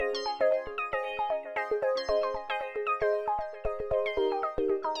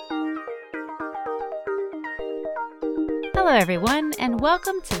Hello, everyone, and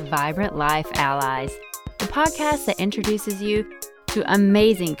welcome to Vibrant Life Allies, the podcast that introduces you to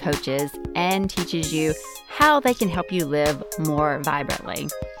amazing coaches and teaches you how they can help you live more vibrantly.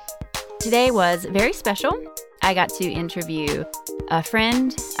 Today was very special. I got to interview a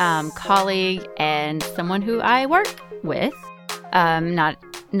friend, colleague, and someone who I work with, not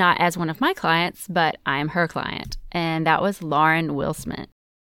as one of my clients, but I'm her client, and that was Lauren Wilsman.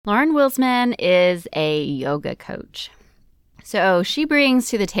 Lauren Wilsman is a yoga coach. So she brings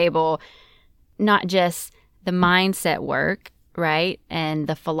to the table not just the mindset work, right, and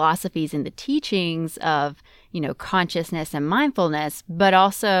the philosophies and the teachings of, consciousness and mindfulness, but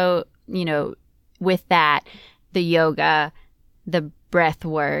also, with that, the yoga, the breath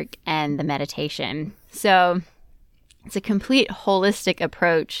work, and the meditation. So it's a complete holistic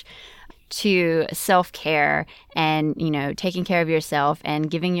approach to self-care and, taking care of yourself and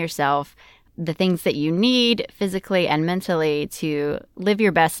giving yourself the things that you need physically and mentally to live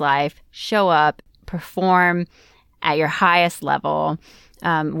your best life, show up, perform at your highest level,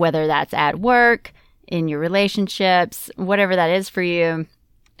 whether that's at work, in your relationships, whatever that is for you.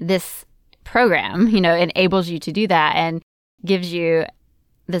 This program, enables you to do that and gives you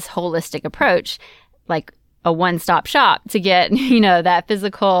this holistic approach, like a one-stop shop to get, that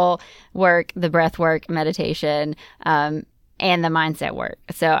physical work, the breath work, meditation, and the mindset work.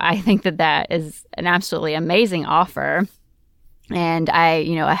 So I think that is an absolutely amazing offer. And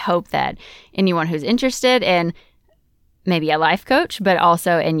I hope that anyone who's interested in maybe a life coach, but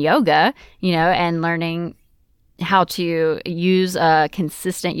also in yoga, and learning how to use a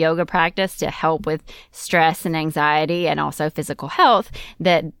consistent yoga practice to help with stress and anxiety and also physical health,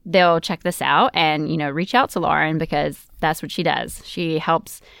 that they'll check this out and, reach out to Lauren, because that's what she does. She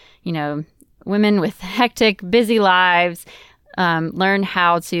helps, women with hectic, busy lives learn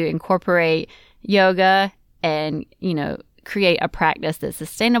how to incorporate yoga and, create a practice that's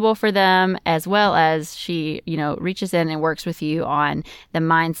sustainable for them, as well as she, reaches in and works with you on the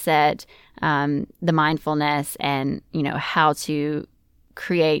mindset, the mindfulness, and, how to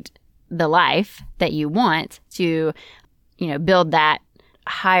create the life that you want to, build that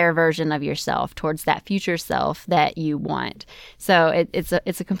higher version of yourself towards that future self that you want. So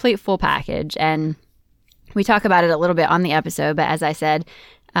it's a complete full package. And we talk about it a little bit on the episode, but as I said,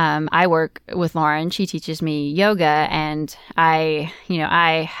 I work with Lauren. She teaches me yoga, and I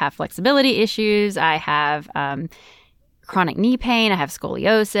have flexibility issues. I have chronic knee pain. I have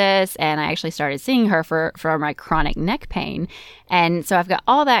scoliosis, and I actually started seeing her for my chronic neck pain. And so I've got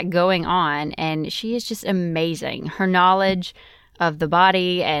all that going on, and she is just amazing. Her knowledge of the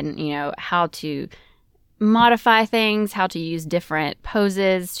body and, how to modify things, how to use different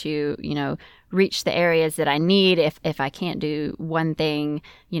poses to, reach the areas that I need. If I can't do one thing,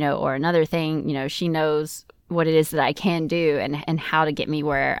 or another thing, she knows what it is that I can do and how to get me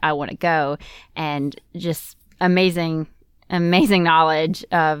where I want to go. And just amazing knowledge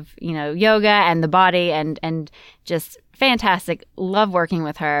of, yoga and the body, and just fantastic. Love working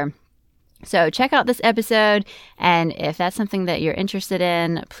with her. So check out this episode. And if that's something that you're interested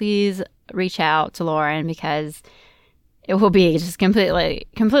in, please reach out to Lauren, because it will be just completely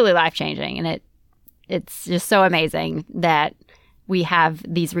life-changing. And it's just so amazing that we have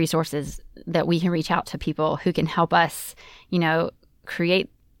these resources that we can reach out to people who can help us,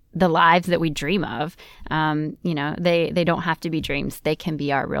 create the lives that we dream of. They don't have to be dreams. They can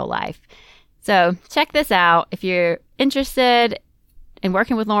be our real life. So check this out. If you're interested in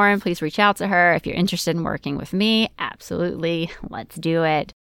working with Lauren, please reach out to her. If you're interested in working with me, absolutely. Let's do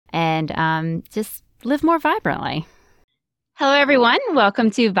it. And just live more vibrantly. Hello, everyone.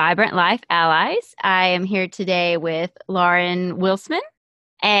 Welcome to Vibrant Life Allies. I am here today with Lauren Wilsman,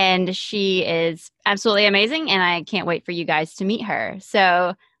 and she is absolutely amazing, and I can't wait for you guys to meet her.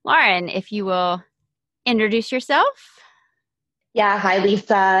 So, Lauren, if you will introduce yourself. Yeah. Hi,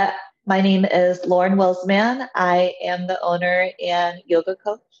 Lisa. My name is Lauren Wilsman. I am the owner and yoga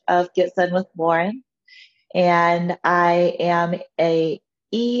coach of Get Zen with Lauren, and I am a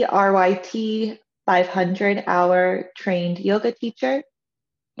ERYT 500-hour trained yoga teacher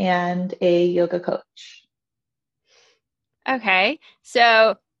and a yoga coach. Okay.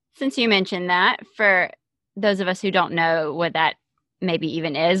 So since you mentioned that, for those of us who don't know what that maybe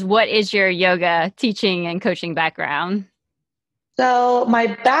even is, what is your yoga teaching and coaching background? So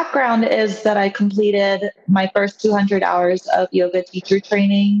my background is that I completed my first 200 hours of yoga teacher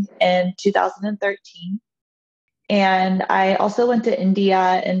training in 2013. And I also went to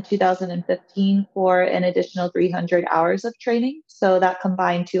India in 2015 for an additional 300 hours of training. So that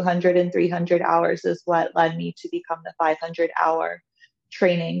combined 200 and 300 hours is what led me to become the 500-hour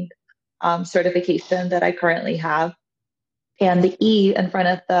training certification that I currently have. And the E in front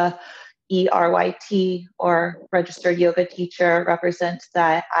of the ERYT, or registered yoga teacher, represents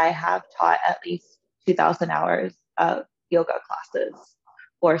that I have taught at least 2,000 hours of yoga classes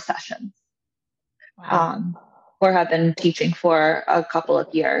or sessions. Wow. Or have been teaching for a couple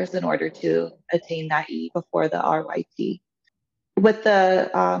of years in order to attain that E before the RYT. With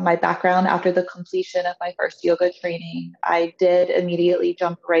my background after the completion of my first yoga training, I did immediately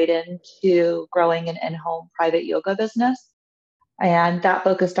jump right into growing an in-home private yoga business. And that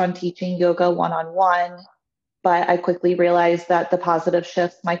focused on teaching yoga one-on-one. But I quickly realized that the positive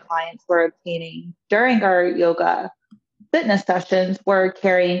shifts my clients were obtaining during our yoga fitness sessions were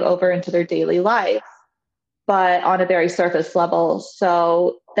carrying over into their daily life, but on a very surface level.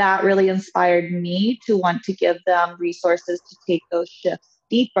 So that really inspired me to want to give them resources to take those shifts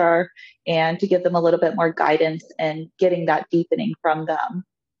deeper and to give them a little bit more guidance and getting that deepening from them.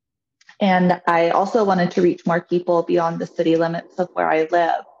 And I also wanted to reach more people beyond the city limits of where I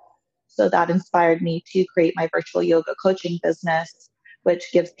live. So that inspired me to create my virtual yoga coaching business,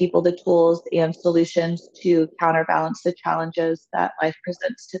 which gives people the tools and solutions to counterbalance the challenges that life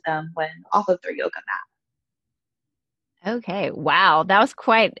presents to them when off of their yoga mat. Okay. Wow. That was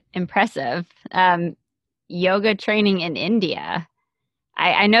quite impressive. Yoga training in India.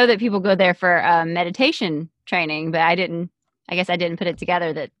 I know that people go there for meditation training, but I guess I didn't put it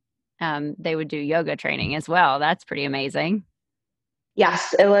together that they would do yoga training as well. That's pretty amazing.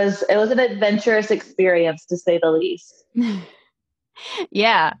 Yes, it was an adventurous experience, to say the least.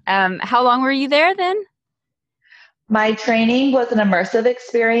 Yeah. How long were you there then? My training was an immersive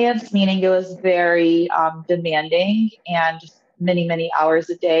experience, meaning it was very demanding and just many, many hours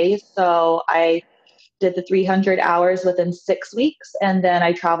a day. So I did the 300 hours within 6 weeks, and then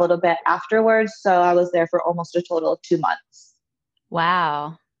I traveled a bit afterwards. So I was there for almost a total of 2 months.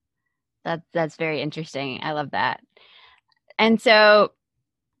 Wow. That's very interesting. I love that. And so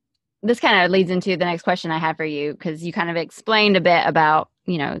this kind of leads into the next question I have for you, because you kind of explained a bit about,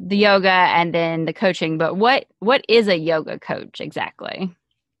 the yoga and then the coaching, but what is a yoga coach exactly?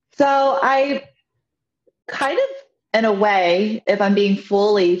 So I kind of, in a way, if I'm being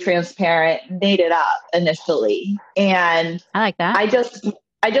fully transparent, made it up initially. And I like that. I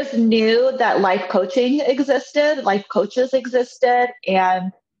just knew that life coaching existed, life coaches existed,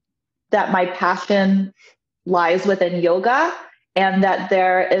 and that my passion lies within yoga, and that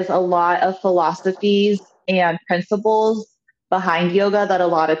there is a lot of philosophies and principles behind yoga that a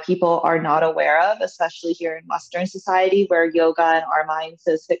lot of people are not aware of, especially here in Western society, where yoga in our minds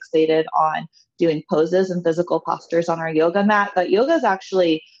is fixated on doing poses and physical postures on our yoga mat. But yoga is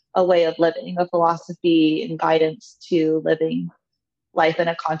actually a way of living, a philosophy and guidance to living life in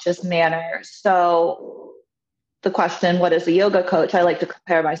a conscious manner. So the question, what is a yoga coach? I like to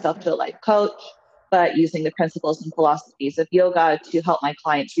compare myself to a life coach, but using the principles and philosophies of yoga to help my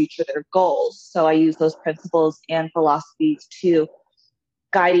clients reach their goals. So I use those principles and philosophies to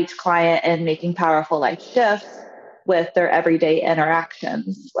guide each client in making powerful life shifts with their everyday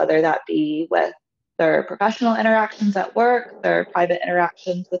interactions, whether that be with their professional interactions at work, their private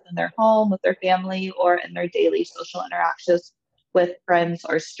interactions within their home, with their family, or in their daily social interactions with friends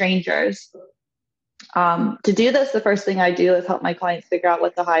or strangers. To do this, the first thing I do is help my clients figure out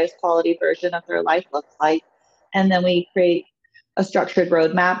what the highest quality version of their life looks like. And then we create a structured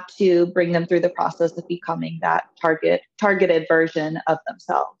roadmap to bring them through the process of becoming that targeted version of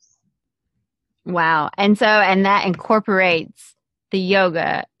themselves. Wow. And that incorporates the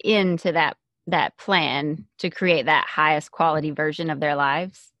yoga into that plan to create that highest quality version of their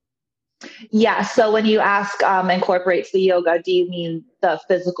lives. Yeah. So when you ask incorporates the yoga, do you mean the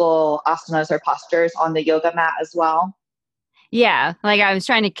physical asanas or postures on the yoga mat as well? Yeah. Like I was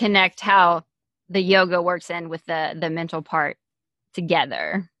trying to connect how the yoga works in with the mental part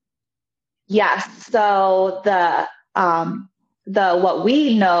together. Yes. So the what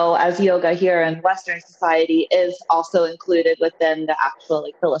we know as yoga here in Western society is also included within the actual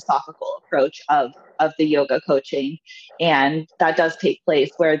philosophical approach of the yoga coaching, and that does take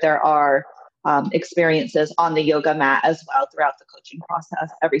place where there are experiences on the yoga mat as well throughout the coaching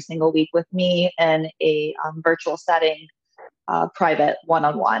process every single week with me in a virtual setting, private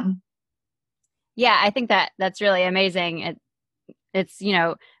one-on-one. Yeah, I think that's really amazing. It's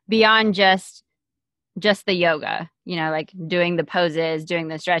beyond just the yoga, like doing the poses, doing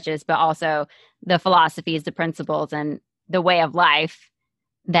the stretches, but also the philosophies, the principles, and the way of life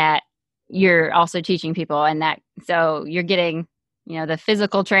that you're also teaching people. And that, so you're getting, the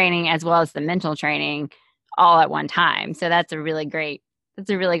physical training as well as the mental training all at one time. So that's a really great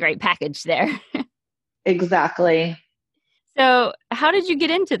package there. Exactly. So how did you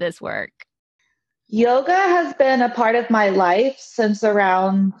get into this work? Yoga has been a part of my life since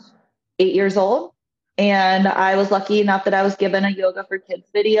around 8 years old. And I was lucky enough that I was given a Yoga for Kids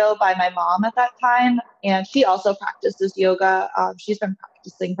video by my mom at that time. And she also practices yoga. She's been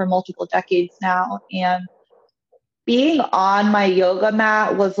practicing for multiple decades now. And being on my yoga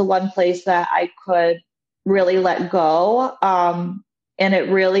mat was the one place that I could really let go. And it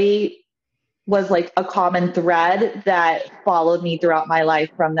really was like a common thread that followed me throughout my life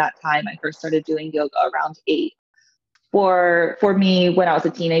from that time I first started doing yoga around 8. For me, when I was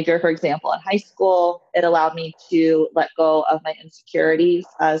a teenager, for example, in high school, it allowed me to let go of my insecurities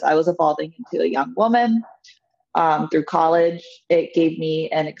as I was evolving into a young woman. Through college, it gave me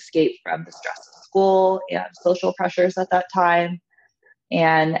an escape from the stress of school and social pressures at that time.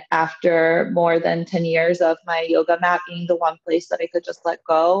 And after more than 10 years of my yoga mat being the one place that I could just let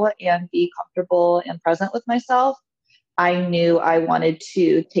go and be comfortable and present with myself, I knew I wanted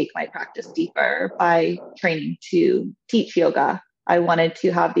to take my practice deeper by training to teach yoga. I wanted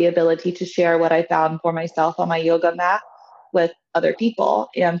to have the ability to share what I found for myself on my yoga mat with other people.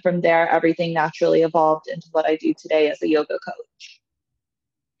 And from there, everything naturally evolved into what I do today as a yoga coach.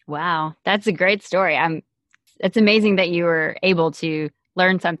 Wow, that's a great story. It's amazing that you were able to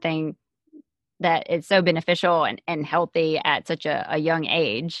learn something that is so beneficial and healthy at such a young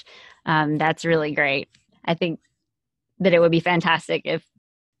age. That's really great. I think that it would be fantastic if,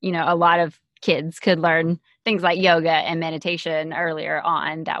 a lot of kids could learn things like yoga and meditation earlier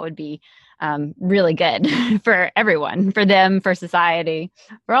on. That would be really good for everyone, for them, for society,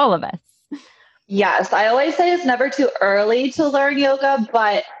 for all of us. Yes, I always say it's never too early to learn yoga,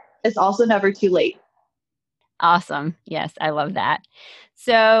 but it's also never too late. Awesome. Yes, I love that.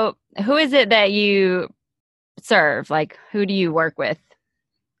 So, who is it that you serve? Like, who do you work with?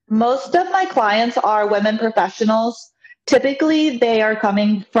 Most of my clients are women professionals. Typically, they are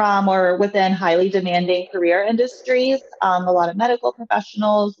coming from or within highly demanding career industries, a lot of medical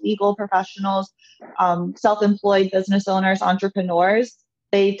professionals, legal professionals, self employed business owners, entrepreneurs.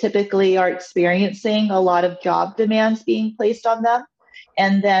 They typically are experiencing a lot of job demands being placed on them.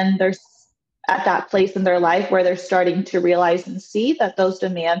 And then there's at that place in their life where they're starting to realize and see that those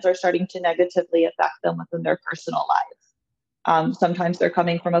demands are starting to negatively affect them within their personal lives. Sometimes they're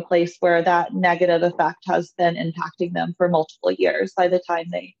coming from a place where that negative effect has been impacting them for multiple years by the time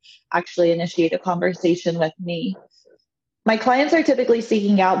they actually initiate a conversation with me. My clients are typically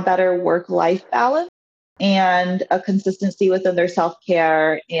seeking out better work-life balance and a consistency within their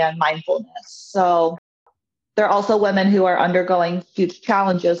self-care and mindfulness. So they're also women who are undergoing huge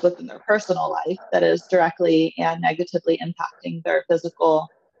challenges within their personal life that is directly and negatively impacting their physical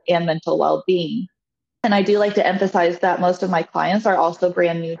and mental well-being. And I do like to emphasize that most of my clients are also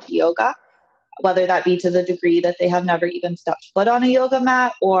brand new to yoga, whether that be to the degree that they have never even stepped foot on a yoga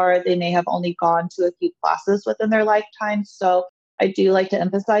mat, or they may have only gone to a few classes within their lifetime. So I do like to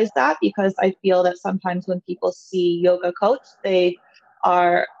emphasize that because I feel that sometimes when people see yoga coach, they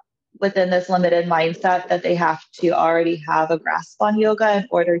are within this limited mindset that they have to already have a grasp on yoga in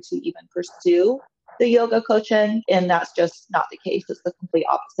order to even pursue the yoga coaching. And that's just not the case. It's the complete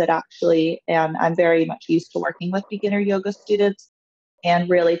opposite, actually. And I'm very much used to working with beginner yoga students and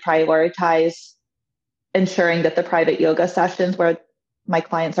really prioritize ensuring that the private yoga sessions where my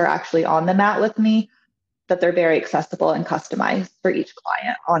clients are actually on the mat with me, that they're very accessible and customized for each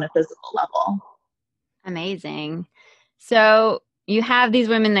client on a physical level. Amazing. So you have these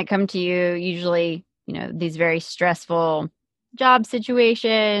women that come to you, usually, these very stressful job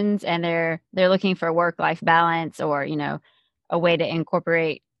situations, and they're looking for work-life balance or, a way to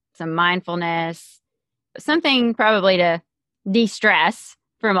incorporate some mindfulness, something probably to de-stress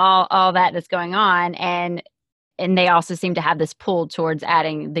from all that's going on. And they also seem to have this pull towards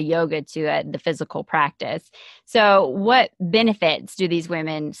adding the yoga to the physical practice. So what benefits do these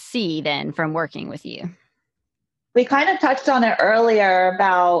women see then from working with you? We kind of touched on it earlier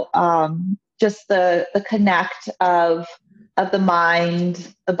about just the connect of the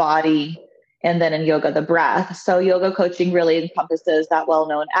mind, the body, and then in yoga, the breath. So yoga coaching really encompasses that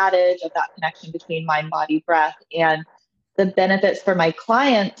well-known adage of that connection between mind, body, breath. And the benefits for my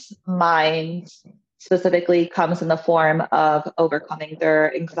clients' minds specifically comes in the form of overcoming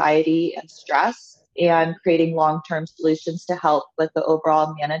their anxiety and stress and creating long-term solutions to help with the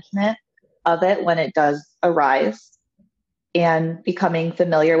overall management of it when it does arise, and becoming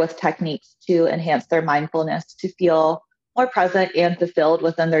familiar with techniques to enhance their mindfulness to feel more present and fulfilled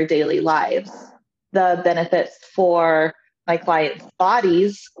within their daily lives. The benefits for my clients'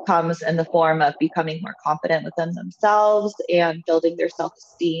 bodies comes in the form of becoming more confident within themselves and building their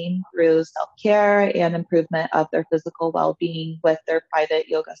self-esteem through self-care and improvement of their physical well-being with their private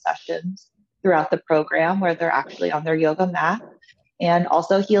yoga sessions. throughout the program where they're actually on their yoga mat, and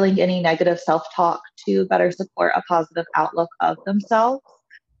also healing any negative self-talk to better support a positive outlook of themselves.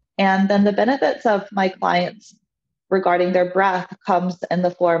 And then the benefits of my clients regarding their breath comes in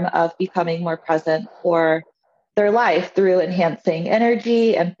the form of becoming more present for their life through enhancing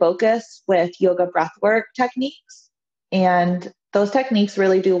energy and focus with yoga breathwork techniques. And those techniques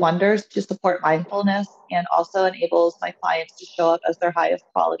really do wonders to support mindfulness and also enables my clients to show up as their highest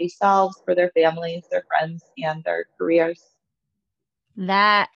quality selves for their families, their friends, and their careers.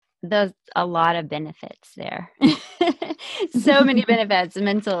 That There's a lot of benefits there. So many benefits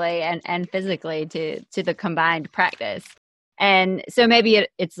mentally and physically to the combined practice. And so maybe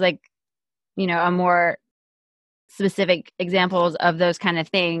it's like, a more specific examples of those kind of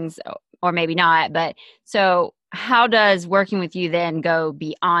things, or maybe not. But so how does working with you then go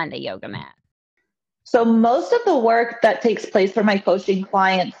beyond the yoga mat? So most of the work that takes place for my coaching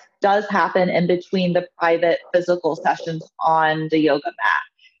clients does happen in between the private physical sessions on the yoga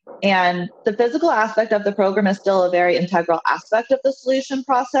mat. And the physical aspect of the program is still a very integral aspect of the solution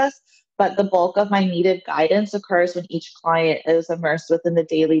process, but the bulk of my needed guidance occurs when each client is immersed within the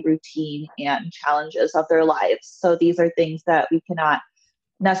daily routine and challenges of their lives. So these are things that we cannot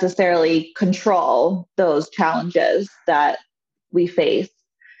necessarily control, those challenges that we face.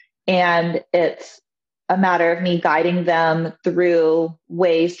 And it's a matter of me guiding them through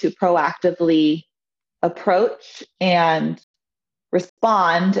ways to proactively approach and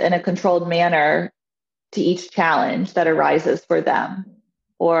respond in a controlled manner to each challenge that arises for them,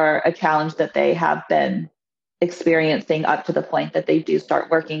 or a challenge that they have been experiencing up to the point that they do start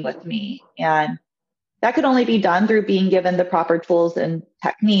working with me. And that could only be done through being given the proper tools and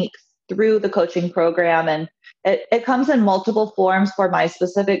techniques through the coaching program. And it comes in multiple forms for my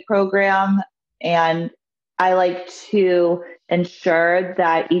specific program. And I like to ensure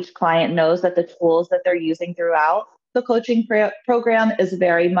that each client knows that the tools that they're using throughout the coaching program is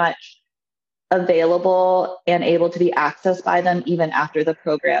very much available and able to be accessed by them even after the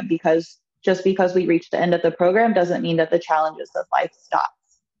program, because just because we reach the end of the program doesn't mean that the challenges of life stops.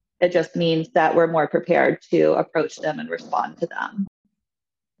 It just means that we're more prepared to approach them and respond to them.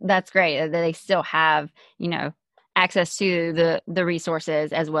 That's great that they still have, access to the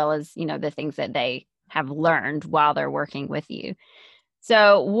resources as well as, the things that they have learned while they're working with you.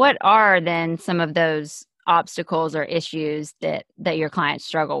 So what are then some of those obstacles or issues that your clients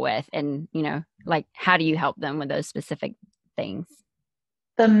struggle with? And, like, how do you help them with those specific things?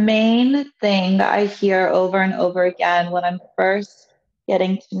 The main thing that I hear over and over again when I'm first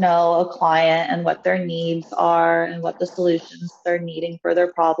getting to know a client and what their needs are and what the solutions they're needing for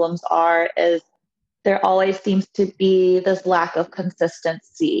their problems are is there always seems to be this lack of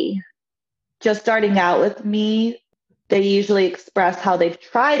consistency. Just starting out with me, they usually express how they've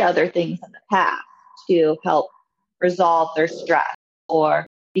tried other things in the past to help resolve their stress or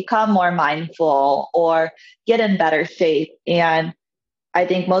become more mindful or get in better shape. And I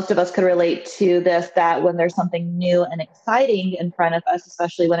think most of us could relate to this, that when there's something new and exciting in front of us,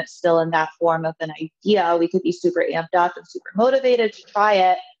 especially when it's still in that form of an idea, we could be super amped up and super motivated to try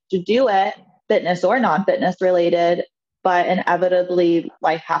it, to do it, fitness or non-fitness related. But inevitably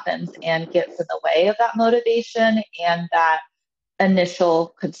life happens and gets in the way of that motivation, and that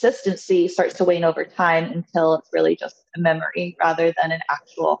initial consistency starts to wane over time until it's really just a memory rather than an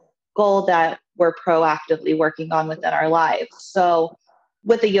actual goal that we're proactively working on within our lives. So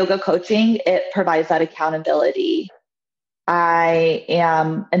with the yoga coaching, it provides that accountability. I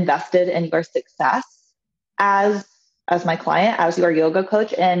am invested in your success as my client, as your yoga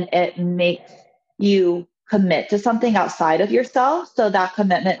coach, and it makes you commit to something outside of yourself. So that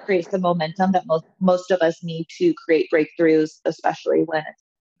commitment creates the momentum that most of us need to create breakthroughs, especially when it's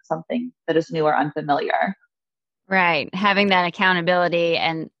something that is new or unfamiliar. Right. Having that accountability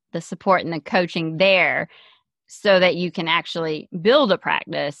and the support and the coaching there so that you can actually build a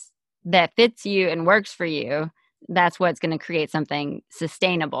practice that fits you and works for you. That's what's going to create something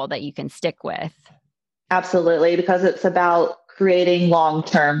sustainable that you can stick with. Absolutely, because it's about creating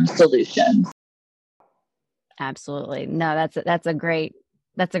long-term solutions. Absolutely. No, that's a great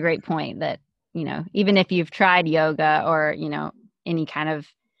point that, even if you've tried yoga or, any kind of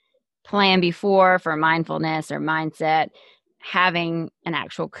plan before for mindfulness or mindset, having an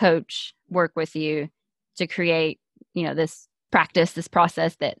actual coach work with you to create, this practice, this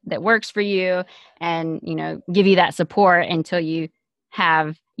process that works for you and, give you that support until you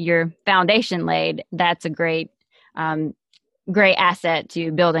have your foundation laid. That's a great asset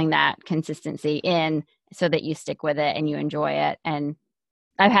to building that consistency in so that you stick with it and you enjoy it. And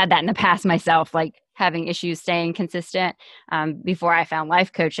I've had that in the past myself, like having issues staying consistent. Before I found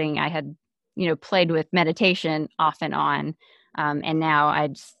life coaching, I had, played with meditation off and on. And now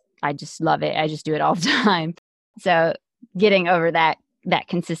I just love it. I just do it all the time. So getting over that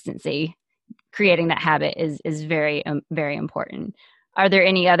consistency, creating that habit is very, very important. Are there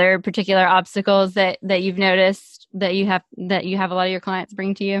any other particular obstacles that you've noticed that you have a lot of your clients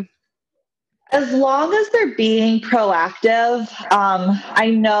bring to you? As long as they're being proactive, I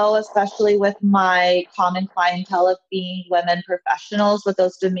know, especially with my common clientele of being women professionals with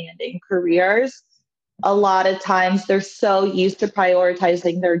those demanding careers, a lot of times they're so used to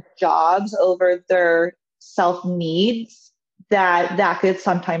prioritizing their jobs over their self needs that could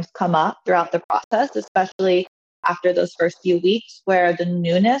sometimes come up throughout the process, especially after those first few weeks where the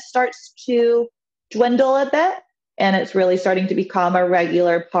newness starts to dwindle a bit and it's really starting to become a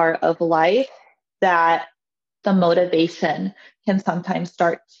regular part of life, that the motivation can sometimes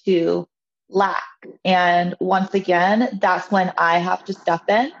start to lack. And once again, that's when I have to step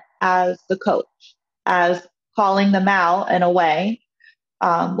in as the coach, as calling them out in a way,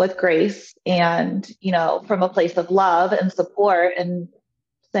 with grace and, from a place of love and support, and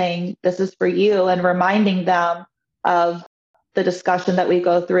saying, this is for you, and reminding them of the discussion that we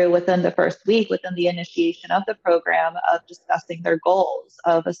go through within the first week, within the initiation of the program, of discussing their goals,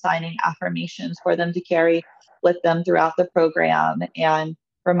 of assigning affirmations for them to carry with them throughout the program, and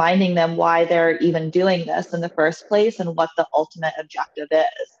reminding them why they're even doing this in the first place and what the ultimate objective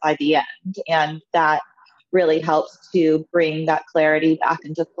is by the end. And that really helps to bring that clarity back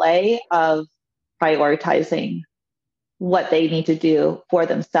into play of prioritizing what they need to do for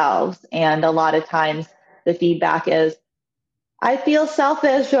themselves. And a lot of times the feedback is, I feel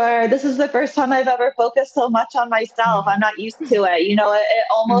selfish, or this is the first time I've ever focused so much on myself. I'm not used to it. It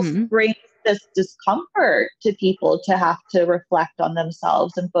almost brings this discomfort to people to have to reflect on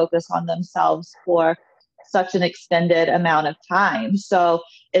themselves and focus on themselves for such an extended amount of time. So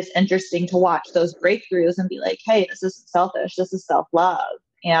it's interesting to watch those breakthroughs and be like, hey, this isn't selfish. This is self-love.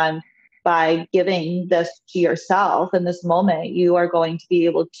 And by giving this to yourself in this moment, you are going to be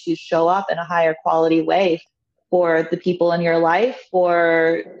able to show up in a higher quality way for the people in your life,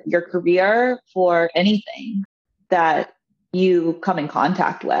 for your career, for anything that you come in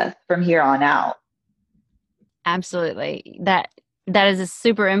contact with from here on out. Absolutely. That is a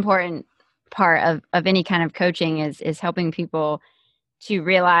super important part of any kind of coaching is helping people to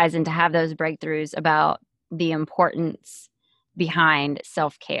realize and to have those breakthroughs about the importance behind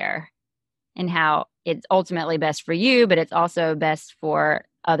self-care and how it's ultimately best for you, but it's also best for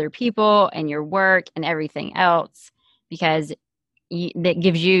other people and your work and everything else, because that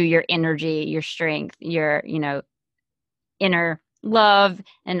gives you your energy, your strength, your, inner love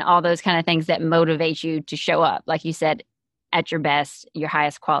and all those kind of things that motivate you to show up, like you said, at your best, your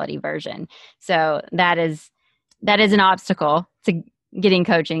highest quality version. So that is an obstacle to getting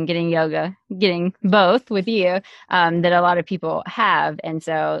coaching, getting yoga, getting both with you, that a lot of people have. And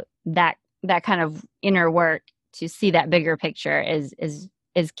so that kind of inner work to see that bigger picture is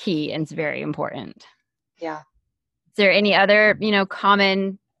key, and it's very important. Yeah. Is there any other,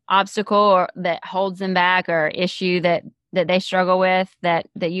 common obstacle or that holds them back, or issue that they struggle with that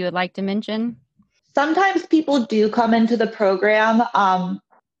you would like to mention? Sometimes people do come into the program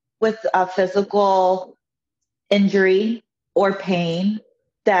with a physical injury or pain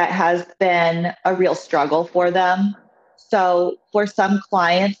that has been a real struggle for them. So for some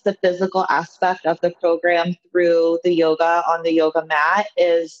clients, the physical aspect of the program through the yoga on the yoga mat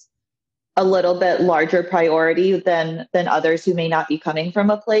is a little bit larger priority than others who may not be coming from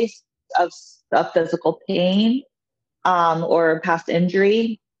a place of physical pain, or past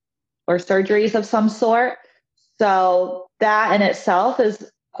injury or surgeries of some sort. So that in itself is, of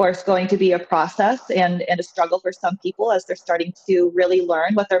course, going to be a process and a struggle for some people as they're starting to really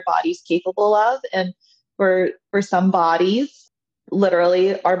learn what their body's capable of. And for some bodies,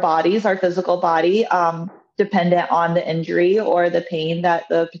 literally our bodies, our physical body, dependent on the injury or the pain that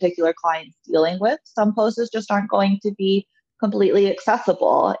the particular client's dealing with, some poses just aren't going to be completely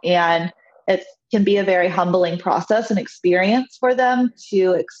accessible. And it can be a very humbling process and experience for them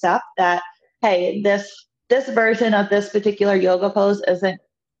to accept that, hey, this version of this particular yoga pose isn't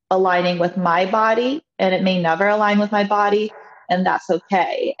aligning with my body, and it may never align with my body, and that's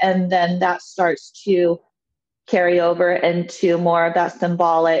okay. And then that starts to carry over into more of that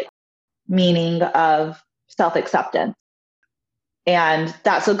symbolic meaning of self-acceptance. And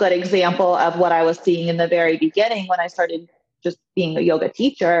that's a good example of what I was seeing in the very beginning when I started just being a yoga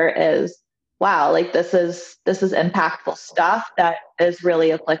teacher is, wow, like this is impactful stuff that is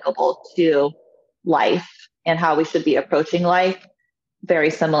really applicable to life and how we should be approaching life,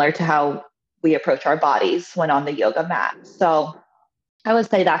 very similar to how we approach our bodies when on the yoga mat. So I would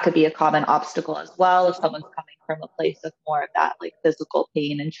say that could be a common obstacle as well if someone's coming from a place of more of that like physical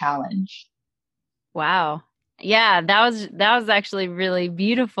pain and challenge. Wow. Yeah, that was actually really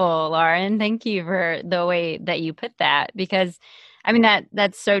beautiful, Lauren. Thank you for the way that you put that because I mean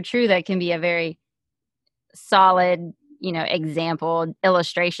that's so true. That can be a very solid, example,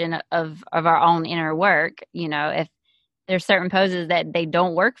 illustration of our own inner work. If there's certain poses that they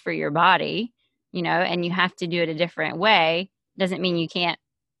don't work for your body, and you have to do it a different way, doesn't mean you can't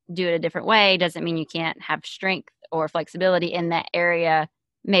do it a different way, doesn't mean you can't have strength or flexibility in that area,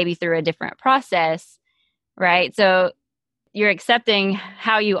 maybe through a different process, right? So you're accepting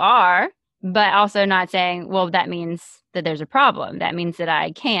how you are, but also not saying, well, that means that there's a problem. That means that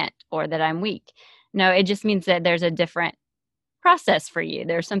I can't or that I'm weak. No, it just means that there's a different process for you.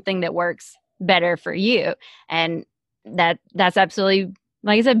 There's something that works better for you. And that's absolutely,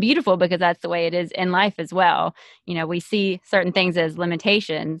 like I said, beautiful because that's the way it is in life as well. We see certain things as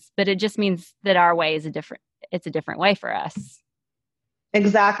limitations, but it just means that our way is it's a different way for us.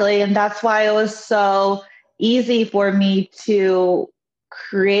 Exactly. And that's why it was so easy for me to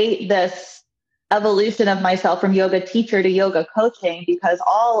create this evolution of myself from yoga teacher to yoga coaching because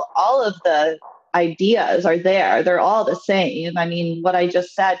all of the ideas are there. They're all the same. I mean, what I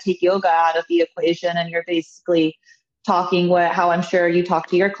just said, take yoga out of the equation and you're basically talking how I'm sure you talk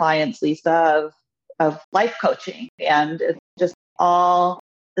to your clients, Lisa, of life coaching. And it's just all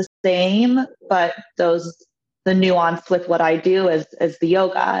the same, but the nuance with what I do is the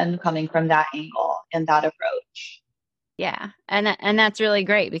yoga and coming from that angle and that approach. Yeah. And that's really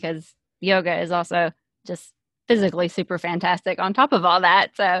great because yoga is also just physically super fantastic on top of all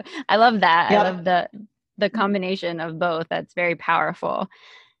that. So I love that. Yep. I love the combination of both. That's very powerful.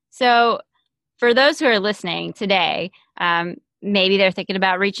 So for those who are listening today, maybe they're thinking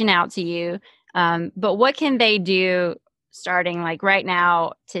about reaching out to you. But what can they do starting like right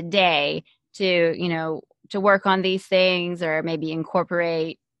now today to work on these things or maybe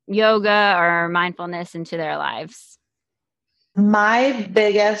incorporate yoga or mindfulness into their lives? My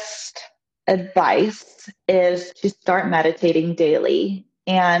biggest advice is to start meditating daily.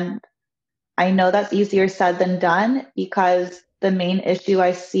 And I know that's easier said than done because the main issue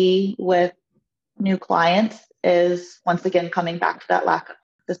I see with new clients is once again coming back to that lack of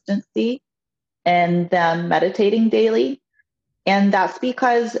consistency and them meditating daily. And that's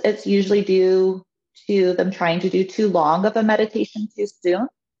because it's usually due to them trying to do too long of a meditation too soon.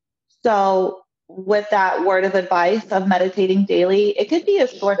 So, with that word of advice of meditating daily, it could be as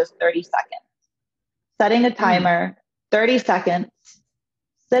short as 30 seconds. Setting a timer, 30 seconds,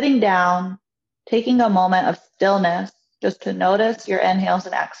 sitting down, taking a moment of stillness just to notice your inhales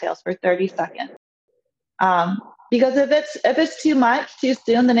and exhales for 30 seconds. Because if it's too much too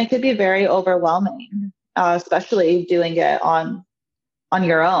soon, then it could be very overwhelming, especially doing it on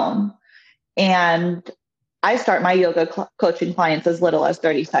your own. And I start my yoga coaching clients as little as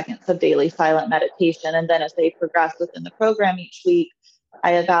 30 seconds of daily silent meditation. And then as they progress within the program each week,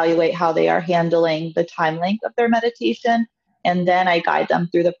 I evaluate how they are handling the time length of their meditation. And then I guide them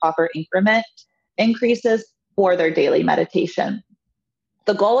through the proper increment increases for their daily meditation.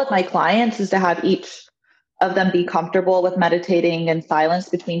 The goal with my clients is to have each of them be comfortable with meditating in silence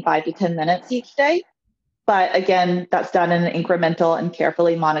between 5 to 10 minutes each day. But again, that's done in an incremental and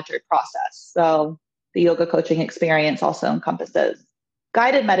carefully monitored process. So the yoga coaching experience also encompasses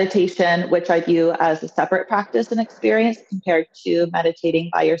guided meditation, which I view as a separate practice and experience compared to meditating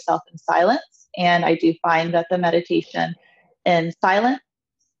by yourself in silence. And I do find that the meditation in silence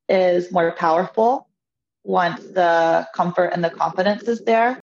is more powerful once the comfort and the confidence is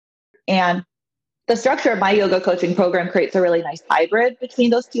there. And the structure of my yoga coaching program creates a really nice hybrid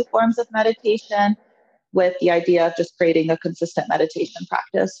between those two forms of meditation, with the idea of just creating a consistent meditation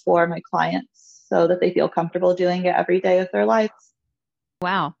practice for my clients so that they feel comfortable doing it every day of their lives.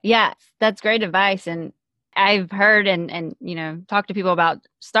 Wow. Yeah, that's great advice. And I've heard and talked to people about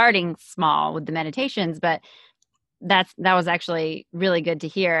starting small with the meditations, but that was actually really good to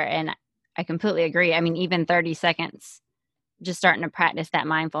hear. And I completely agree. I mean, even 30 seconds, just starting to practice that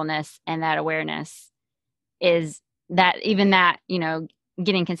mindfulness and that awareness is that even that,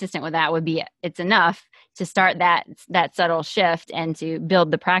 getting consistent with that it's enough to start that subtle shift and to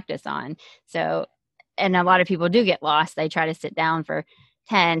build the practice on. So, and a lot of people do get lost. They try to sit down for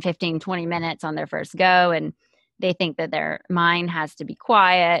 10, 15, 20 minutes on their first go, and they think that their mind has to be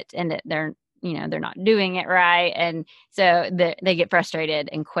quiet and that they're not doing it right. And so they get frustrated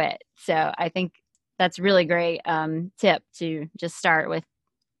and quit. So I think that's really great tip to just start with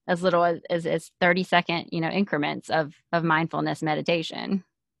as little as 30-second, increments of mindfulness meditation.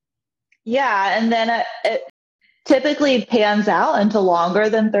 Yeah. And then typically pans out into longer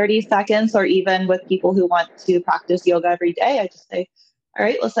than 30 seconds, or even with people who want to practice yoga every day, I just say, all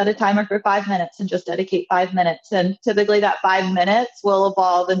right, we'll set a timer for 5 minutes and just dedicate 5 minutes. And typically that 5 minutes will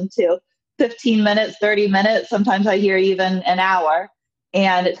evolve into 15 minutes, 30 minutes. Sometimes I hear even an hour.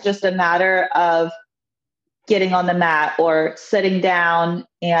 And it's just a matter of getting on the mat or sitting down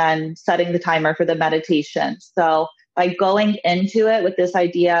and setting the timer for the meditation. So by going into it with this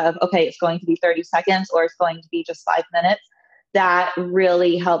idea of, okay, it's going to be 30 seconds or it's going to be just 5 minutes, that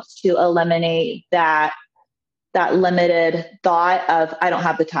really helps to eliminate that limited thought of, I don't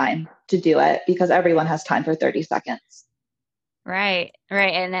have the time to do it, because everyone has time for 30 seconds. Right.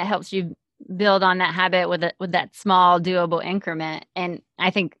 And it helps you build on that habit with that small doable increment. And I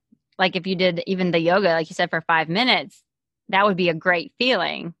think, like, if you did even the yoga, like you said, for 5 minutes, that would be a great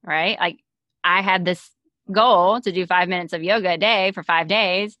feeling, right? Like, I had this goal to do 5 minutes of yoga a day for 5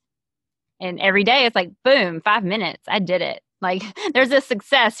 days. And every day it's like, boom, 5 minutes. I did it. Like, there's a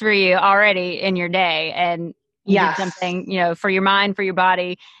success for you already in your day. And you did something, for your mind, for your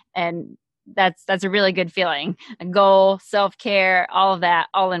body. And that's a really good feeling. A goal, self-care, all of that,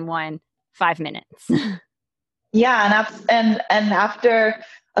 all in one, 5 minutes. Yeah. And after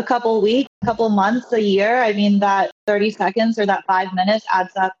a couple weeks, a couple months, a year, I mean, that 30 seconds or that 5 minutes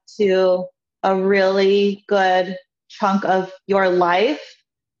adds up to a really good chunk of your life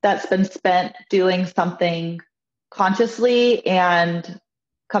that's been spent doing something consciously and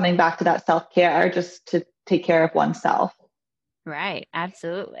coming back to that self-care, just to take care of oneself. Right.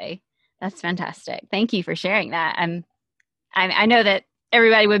 Absolutely. That's fantastic. Thank you for sharing that. I know that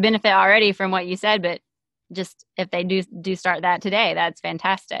everybody would benefit already from what you said, but just if they do start that today, that's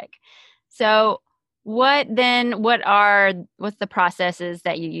fantastic. So what's the processes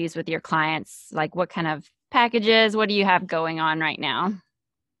that you use with your clients? Like, what kind of packages, what do you have going on right now?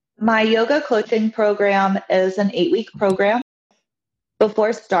 My yoga coaching program is an 8-week program.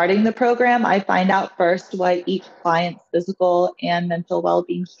 Before starting the program, I find out first what each client's physical and mental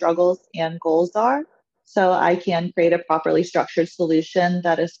well-being struggles and goals are, so I can create a properly structured solution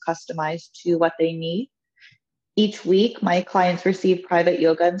that is customized to what they need. Each week, my clients receive private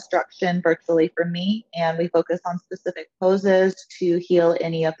yoga instruction virtually from me, and we focus on specific poses to heal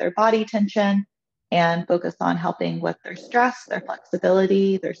any of their body tension and focus on helping with their stress, their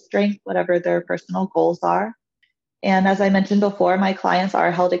flexibility, their strength, whatever their personal goals are. And as I mentioned before, my clients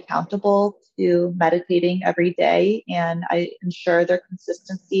are held accountable to meditating every day, and I ensure their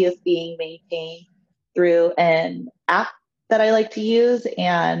consistency is being maintained through an app that I like to use,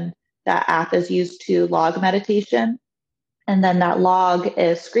 and that app is used to log meditation. And then that log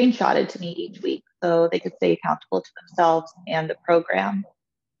is screenshotted to me each week so they could stay accountable to themselves and the program.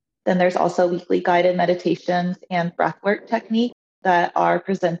 Then there's also weekly guided meditations and breathwork techniques that are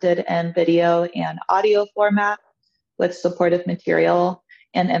presented in video and audio format with supportive material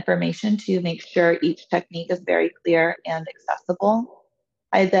and information to make sure each technique is very clear and accessible.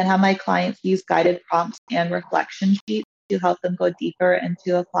 I then have my clients use guided prompts and reflection sheets to help them go deeper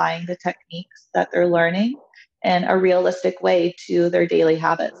into applying the techniques that they're learning in a realistic way to their daily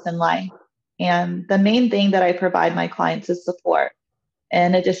habits in life. And the main thing that I provide my clients is support.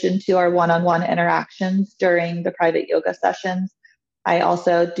 In addition to our one-on-one interactions during the private yoga sessions, I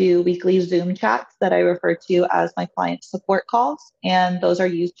also do weekly Zoom chats that I refer to as my client support calls. And those are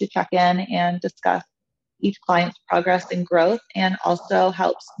used to check in and discuss each client's progress and growth, and also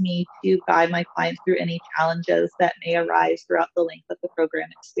helps me to guide my clients through any challenges that may arise throughout the length of the program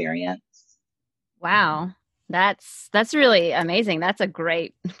experience. Wow. That's really amazing. That's a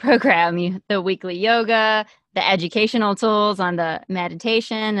great program. The weekly yoga, the educational tools on the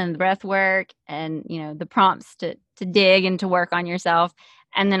meditation and the breath work, and the prompts to dig and to work on yourself,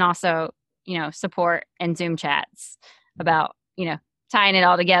 and then also support and Zoom chats about tying it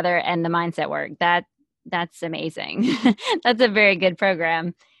all together, and the mindset work. That's amazing. That's a very good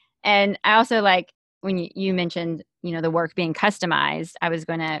program. And I also like when you mentioned the work being customized. I was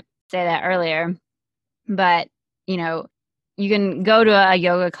going to say that earlier. But, you can go to a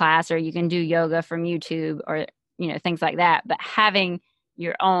yoga class, or you can do yoga from YouTube, or, things like that. But having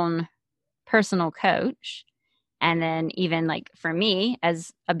your own personal coach, and then even like for me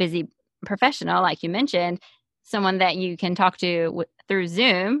as a busy professional, like you mentioned, someone that you can talk to through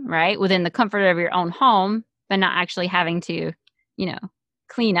Zoom, right, within the comfort of your own home, but not actually having to,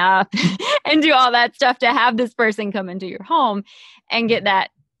 clean up and do all that stuff to have this person come into your home and get that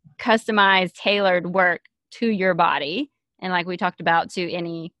customized, tailored work to your body. And like we talked about, to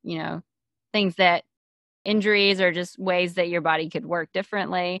any, things that injuries or just ways that your body could work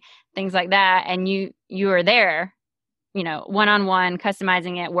differently, things like that. And you are there, one-on-one,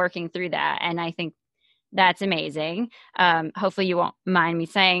 customizing it, working through that. And I think that's amazing. Hopefully you won't mind me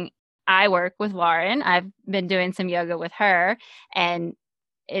saying I work with Lauren. I've been doing some yoga with her, and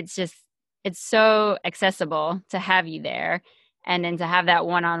it's so accessible to have you there, and then to have that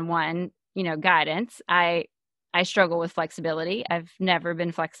one-on-one, guidance. I struggle with flexibility. I've never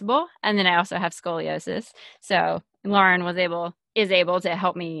been flexible, and then I also have scoliosis. So Lauren is able to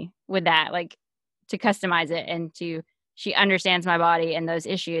help me with that, like to customize it, and she understands my body and those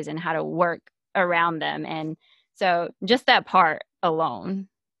issues and how to work around them. And so just that part alone,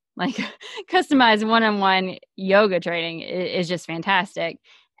 like customized one-on-one yoga training is just fantastic.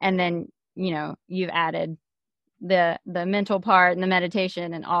 And then, you've added the mental part and the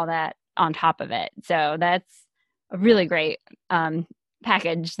meditation and all that on top of it. So that's a really great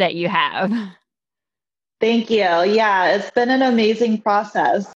package that you have. Thank you. Yeah, it's been an amazing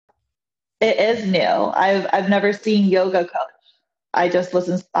process. It is new. I've never seen yoga coach. I just was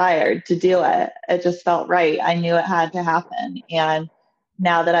inspired to do it. It just felt right. I knew it had to happen. And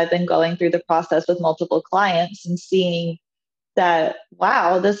now that I've been going through the process with multiple clients and seeing that,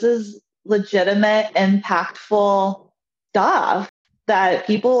 wow, this is legitimate, impactful stuff that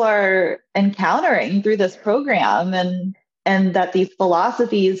people are encountering through this program, and that these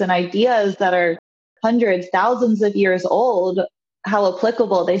philosophies and ideas that are hundreds, thousands of years old, how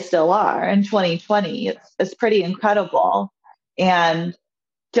applicable they still are in 2020. It's pretty incredible. And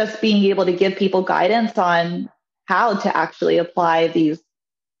just being able to give people guidance on how to actually apply these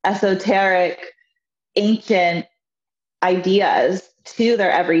esoteric, ancient ideas to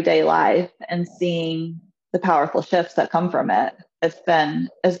their everyday life and seeing the powerful shifts that come from it. It's been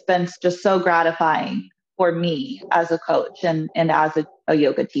just so gratifying for me as a coach and as a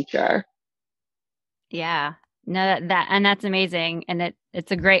yoga teacher. Yeah, no, that's amazing. And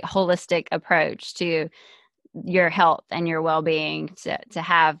it's a great holistic approach to your health and your well-being, to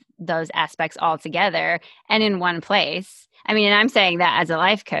have those aspects all together and in one place. I mean, and I'm saying that as a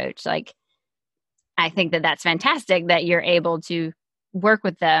life coach, like, I think that that's fantastic that you're able to work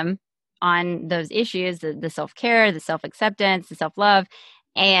with them on those issues, the self-care, the self-acceptance, the self-love,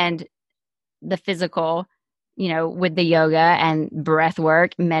 and the physical, with the yoga and breath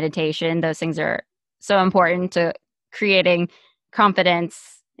work, meditation. Those things are so important to creating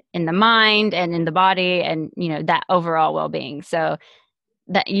confidence in the mind and in the body, and, that overall well-being. So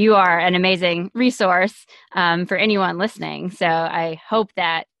that you are an amazing resource for anyone listening. So I hope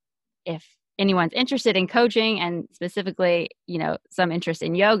that if anyone's interested in coaching, and specifically, some interest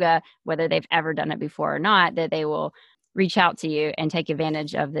in yoga, whether they've ever done it before or not, that they will reach out to you and take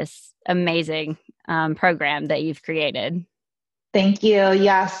advantage of this amazing program that you've created. Thank you.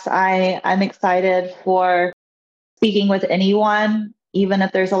 Yes, I'm excited for speaking with anyone, even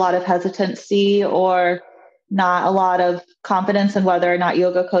if there's a lot of hesitancy or not a lot of confidence in whether or not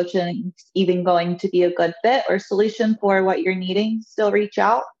yoga coaching is even going to be a good fit or solution for what you're needing. Still reach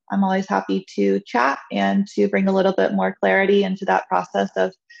out. I'm always happy to chat and to bring a little bit more clarity into that process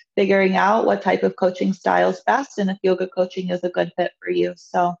of figuring out what type of coaching style is best and if yoga coaching is a good fit for you.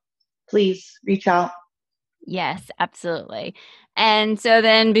 So please reach out. Yes, absolutely. And so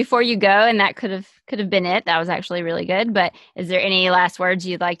then before you go, and that could have been it. That was actually really good. But is there any last words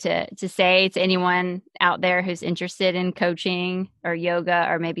you'd like to say to anyone out there who's interested in coaching or yoga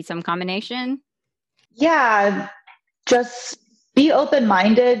or maybe some combination? Yeah, just be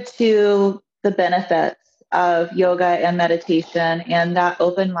open-minded to the benefits of yoga and meditation. And that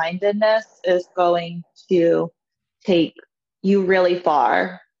open-mindedness is going to take you really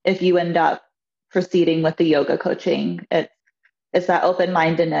far if you end up proceeding with the yoga coaching. It's that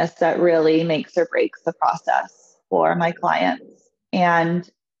open-mindedness that really makes or breaks the process for my clients. And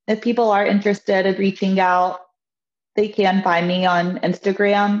if people are interested in reaching out, they can find me on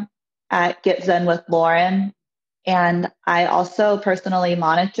Instagram at Get Zen with Lauren. And I also personally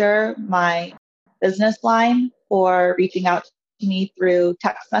monitor my business line for reaching out to me through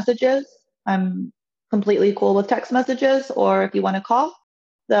text messages. I'm completely cool with text messages, or if you want to call,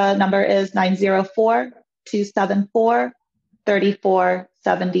 the number is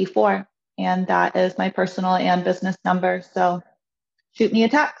 904-274-3474. And that is my personal and business number. So shoot me a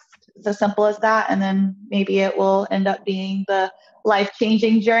text. It's as simple as that. And then maybe it will end up being the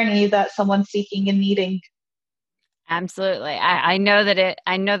life-changing journey that someone's seeking and needing. Absolutely. I know that it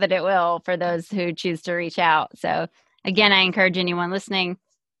will, for those who choose to reach out. So again, I encourage anyone listening,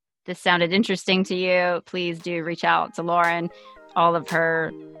 this sounded interesting to you, please do reach out to Lauren. All of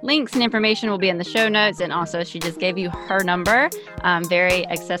her links and information will be in the show notes. And also, she just gave you her number. Very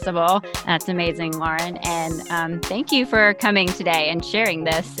accessible. That's amazing, Lauren. And thank you for coming today and sharing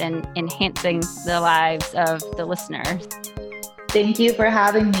this and enhancing the lives of the listeners. Thank you for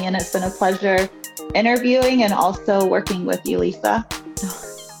having me. And it's been a pleasure interviewing and also working with you, Lisa.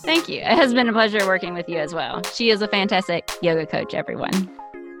 Thank you. It has been a pleasure working with you as well. She is a fantastic yoga coach, everyone.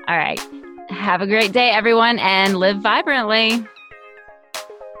 All right. Have a great day, everyone, and live vibrantly.